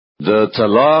د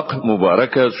طلاق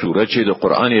مبارکه سوره چې د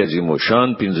قران عظیم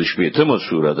شان 15مه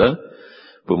سوره ده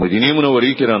په مدینه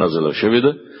منوره کې را نازله شوې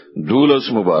ده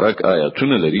 12 مبارک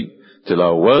آیاتونه لري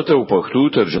تلاوت او پښتو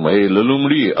ترجمه یې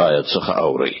لومړی آیت څخه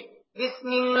اوري بسم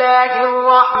الله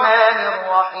الرحمن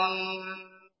الرحیم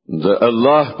د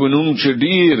الله په نوم چې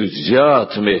ډیر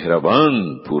زیات مهربان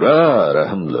پورا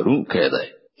رحم لرونکی دی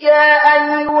يا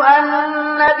أيها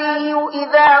النبي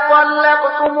إذا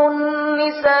طلقتم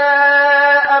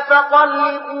النساء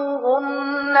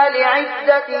فطلقوهن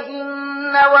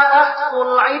لعدتهن وأحصوا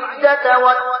العدة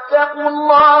واتقوا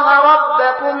الله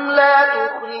ربكم لا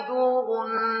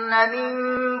تخرجوهن من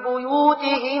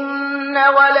بيوتهن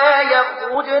ولا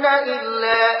يخرجن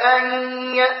إلا أن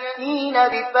يأتين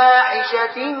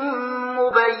بفاحشة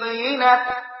مبينة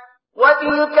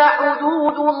وتلك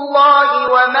حدود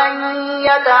الله ومن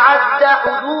يتعد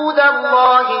حدود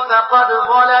الله فقد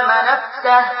ظلم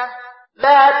نفسه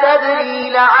لا تدري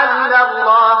لعل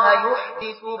الله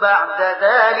يحدث بعد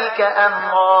ذلك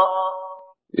امرا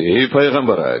ای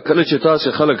پیغمبره کله چې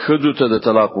تاسو خلک خځو ته د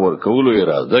طلاق ورکولو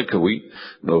اراده کوي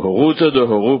نو هغه ته د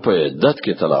هغو په عدت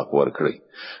کې طلاق ورکړي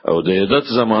او د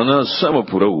عدت زمانہ سم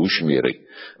پوره وشمیري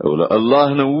او له الله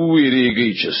نه ویریږي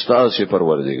چې تاسو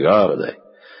پروردگار دی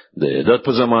د عدت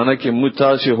په زمانہ کې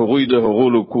متاسي هغوی د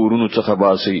هغولو کورونو څخه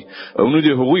باسي او نو د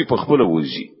هغوی په خپل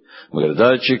وځي مګر دا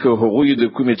چې هغوی د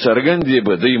کومې څرګندې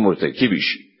بدی مرتکب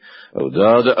شي او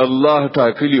دا د الله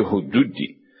ټاکلي حدود دي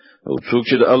او څوک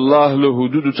چې د الله له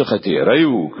حدود څخه تیری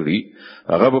وکړي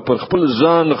هغه پر خپل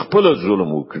ځان خپل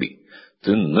ظلم وکړي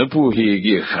ته نه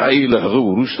پوهیږي خایله هغه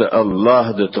ورسته الله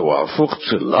د توافق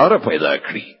څخه لار پیدا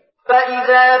کړي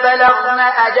فإذا بلغن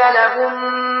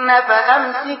أجلهن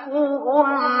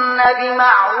فأمسكوهن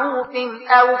بمعروف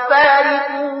أو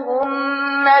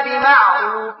فارقوهن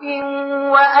بمعروف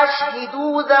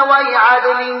وأشهدوا ذوي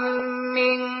عدل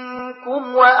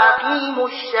منكم وأقيموا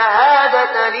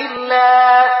الشهادة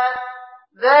لله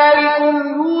ذلكم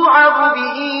يوعظ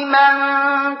به من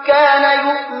كان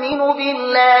يؤمن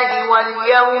بالله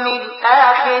واليوم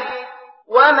الآخر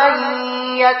ومن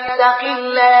يتق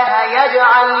الله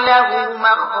يجعل له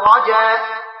مخرجا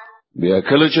بیا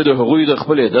کله چې د هغوی د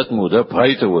خپل عادت موده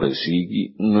پای ته ورسیږي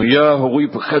نو یا هغوی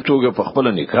په خټوګه په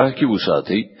خپل نکاح کې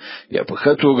وساتي یا په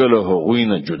خټوګه له هغوی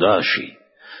نه جدا شي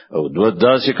او دوه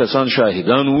داسې کسان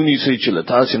شاهدان ونیسي چې له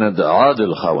تاسو نه د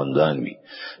عادل خاوندان وي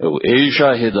او ای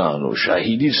شاهدانو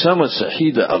شاهدی سم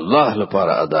صحیح د الله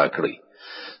لپاره ادا کړئ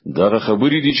دا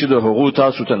خبرې دي چې د هغو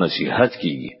تاسو ته نصيحت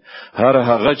کیږي هر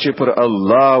هغه چې پر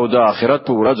الله او د آخرت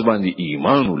په ورځ باندې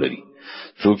ایمان ولري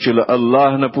څوک چې له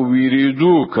الله نه په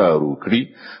ویریدو کار وکړي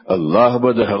الله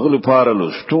به د هغه لپاره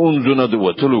لستون زونه د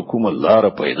وتلو کوم لار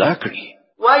پیدا کړي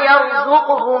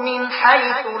ويرزقه من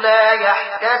حيث لا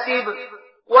يحتسب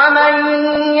ومن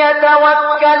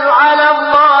يتوكل على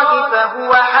الله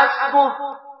فهو حسبه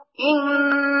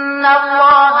إن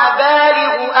الله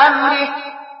بالغ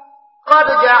أمره قد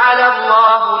جعل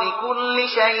الله لكل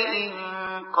شيء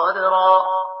قدرا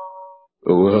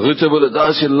او هغه ته بل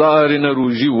داسې لارې نه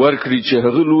روزي ورکړي چې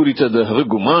هغه لوري ته د هغه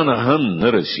ګمان هم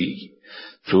نه رسیږي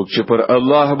څوک چې پر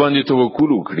الله باندې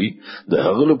توکل وکړي د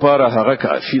هغه لپاره هغه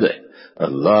کافي دی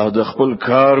الله د خپل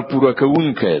کار پوره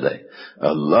کوونکی دی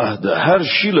الله د هر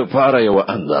شي لپاره یو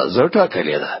اندازه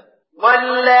ټاکلې ده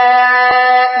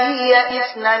واللائي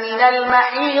يئسن من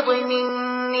المحيض من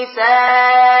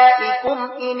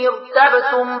نسائكم إن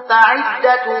ارتبتم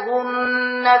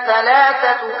فعدتهن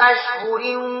 3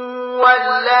 أشهر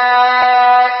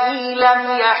واللائي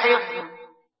لم يحضن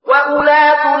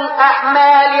وأولاة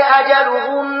الأحمال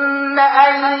أجلهن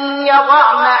أن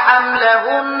يضعن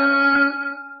حملهن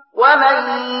ومن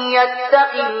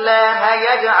يتق الله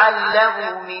يجعل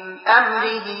له من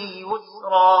أمره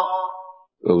يسرا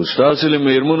او تاسو له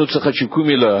مېرمنو څخه چې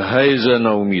کومې له حیز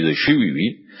نه امید شوي وي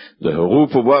د هغو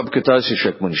په باب کې تاسو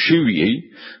شکمن شوي یي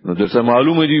نو درته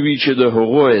معلومه دی وی چې د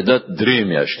هغو عدت 3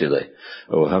 میاشتې ده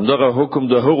او همدغه حکم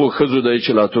د هغو خزو د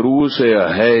چې لا تر اوسه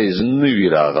حیز نه وی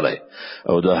راغلی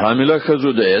او د حامله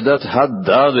خزو د عدت حد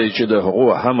دا دی چې د هغو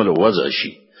حمل وضع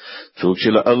شي څوک چې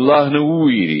الله نه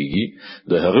ویریږي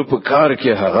د هغه په کار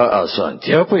کې هغه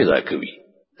آسانتیا پیدا کوي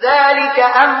ذلك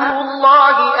أمر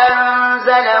الله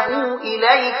أنزله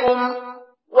إليكم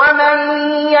ومن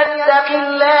يتق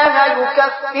الله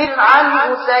يكفر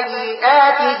عنه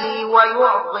سيئاته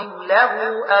ويعظم له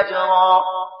أجرا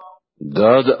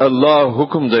دا د الله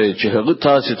حکم دی چې هغه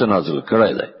تاسو ته نازل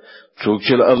کړی دی څوک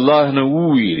چې الله نه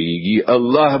ویریږي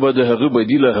الله به د هغه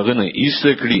بدیله هغه نه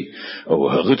ایستکړي او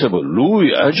هغه ته به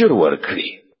لوی اجر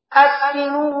ورکړي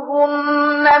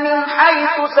أسكنوهن من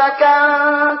حيث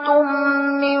سكنتم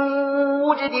من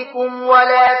وجدكم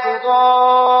ولا تضاروهن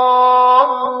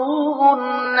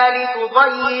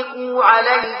لتضيقوا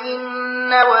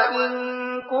عليهن وإن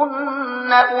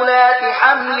كن أولات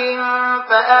حمل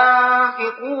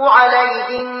فأنفقوا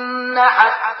عليهن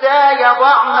حتى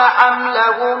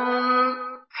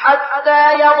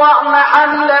يضعن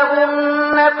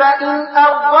حملهن فإن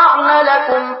أرضعن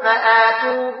لكم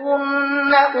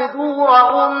فآتوهن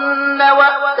أجورهن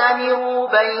وأتمروا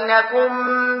بينكم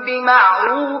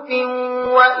بمعروف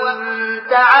وإن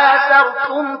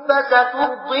تعاسرتم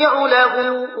فسترضع له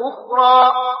أخرى.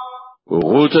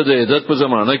 غوته د عدت په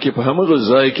زمانہ کې په همغه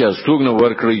ځای کې استوګنه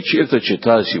ورکړی چیرته چې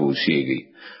تاسو اوسېږئ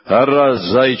هر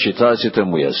ځای چې تاسو ته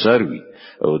میسر وي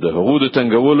او د هغو د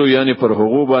تنګولو یعنی پر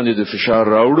هغو باندې د فشار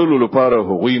راوړلو لپاره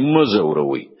هغوی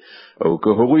مزوروي او که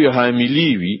هغوی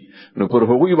حاملی وي نو پر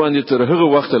هغوی باندې تر هغه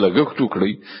وخت لګښت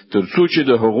وکړي تر څو چې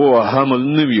د هغو حمل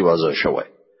نوي وضع شوی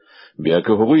بیا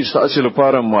که هغوی ستاسو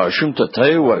لپاره معاشم ته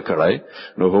تای ورکړای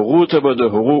نو هغو ته به د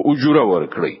هغو اجوره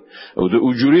ورکړي او د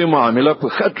اجورې معامله په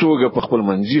خطوګه په خپل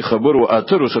منځي خبرو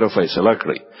اترو سره فیصله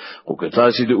کړي او که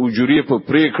تاسو د اجورې په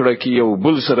پریکړه کې یو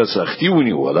بل سره سختي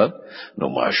ونیوله نو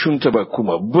معاشم ته به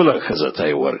کومه بل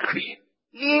خزتای ورکړي.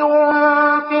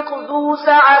 لينفق ذو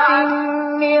سعة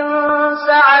من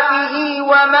سعته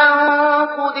ومن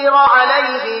قدر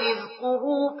عليه رزقه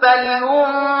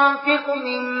فلينفق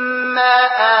مما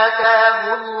آتاه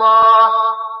الله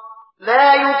لا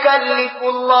يكلف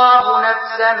الله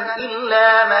نفسا إلا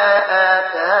ما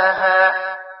آتاها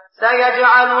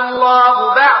سيجعل الله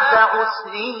بعد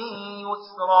عسر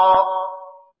يسرا.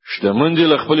 شتمن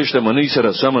دي خپل شتمنۍ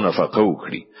سره سم نفقه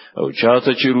وکړي او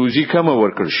چاته چې روزي کم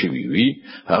ورکړ شوی وي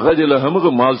هغه د همغه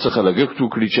مال څخه لګښت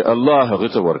وکړي چې الله هغه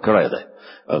ته ورکړای دی.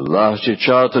 الله چې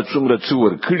چاته څومره څو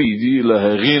ورکړي دي له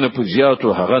هغې نه په زیاتو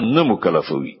هغه نه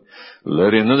مکلفوي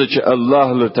لري نه چې الله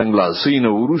له تنګلاسۍ نه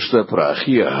ورسته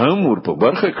پراخي هم ور په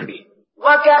برخه کړي.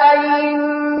 وكأين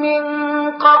من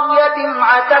قرية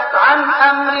عتت عن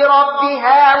أمر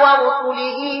ربها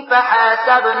ورسله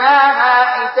فحاسبناها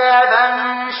حسابا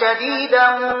شديدا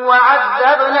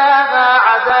وعذبناها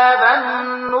عذابا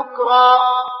نكرا.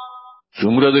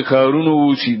 څومره د کارونو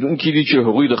اوسیدونکي دي چې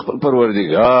هغوی د خپل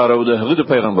پروردګار او د هغه د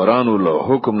پیغمبرانو له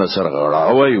حکم نه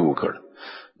سرغړاوی وکړ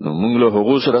نو موږ له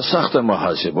هغو سره سخته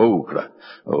محاسبه وکړه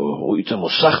او هغوی ته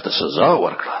سخته سزا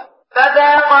ورکړه.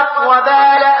 فذاقت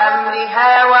وبال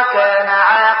أمرها وكان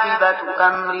عاقبة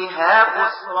أمرها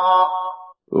خسرا.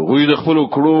 هغوی د خپل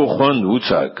کړو خوند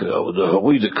وڅاک او د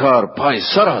هغوی د کار پای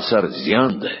سراسر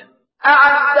زیان ده.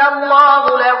 أعد الله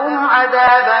لهم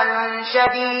عذابا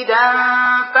شديدا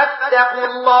فاتقوا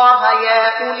الله يا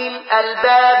أولي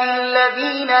الألباب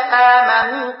الذين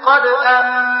آمنوا قد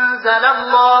أنزل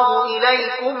الله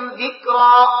إليكم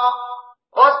ذكرا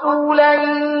رسولا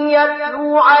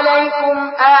يتلو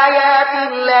عليكم آيات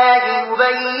الله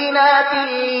مبينات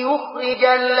ليخرج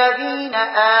الذين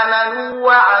آمنوا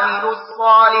وعملوا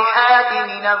الصالحات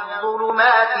من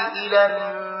الظلمات إلى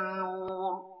النور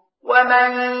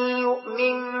ومن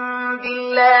يؤمن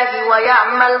بالله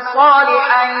ويعمل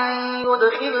صالحا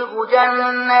يدخله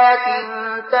جنات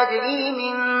تجري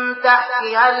من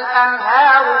تحتها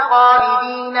الأنهار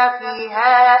خالدين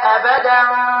فيها أبدا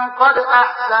قد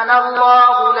أحسن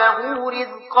الله له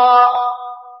رزقا.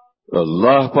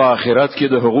 الله په آخرت کې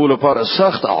د هغو لپاره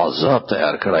سخت عذاب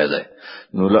تیار کړی دی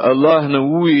نو له الله نه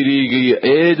ویریږي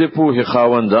اې د پوهې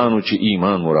خاوندانو چې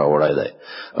ایمان مراوړی دی.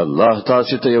 الله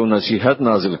تاسو ته یو نصیحت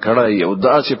نازل کړی یو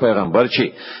داسې پیغمبر چې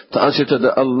تاسو ته د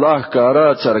الله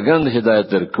کارا څرګند هدایت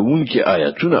درکوونکي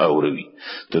آیاتونه اوروي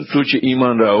ترڅو چې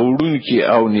ایمان راوړونکي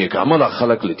او نیک عمل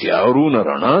خلق لتیارونه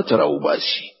رڼا تر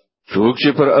وباسي. څوک چې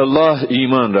پر الله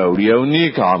ایمان راوړي او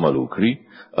نیک عمل وکړي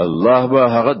الله به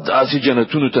هغه داسې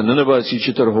جنتونو ته ننباسي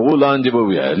چې تر هغو لاندې به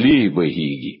ویالي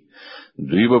بهيږي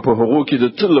دوی به په هغو کې د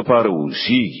تل لپاره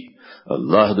اوسيږي.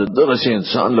 الله د دغه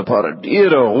انسان لپاره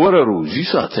ډیره غوره روزي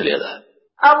ساتلې ده.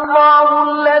 الله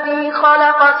الذي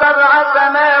خلق 7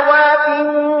 سماوات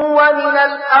ومن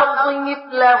الأرض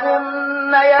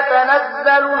مثلهن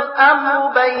يتنزل الأمر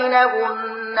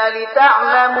بينهن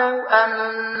لتعلموا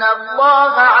أن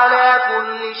الله على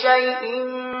كل شيء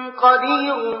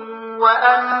قدير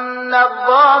وأن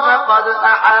الله قد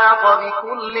أحاط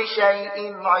بكل شيء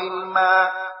علما.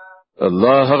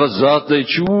 الله هغه ذات دی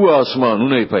چې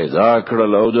اسمانونه پیدا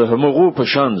کړل او د همغو په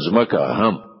شان ځمکه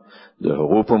هم د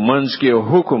هغو په منځ کې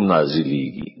حکم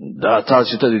نازلېږي. دا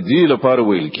تاسو ته د دې لپاره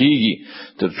ویل کیږي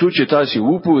ترڅو چې تاسو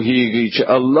وپوهیږئ چې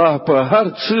الله په هر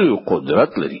څه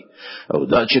قدرت لري او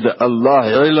دا چې د الله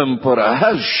علم پر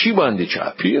هر شی باندې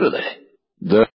چاپیر دی.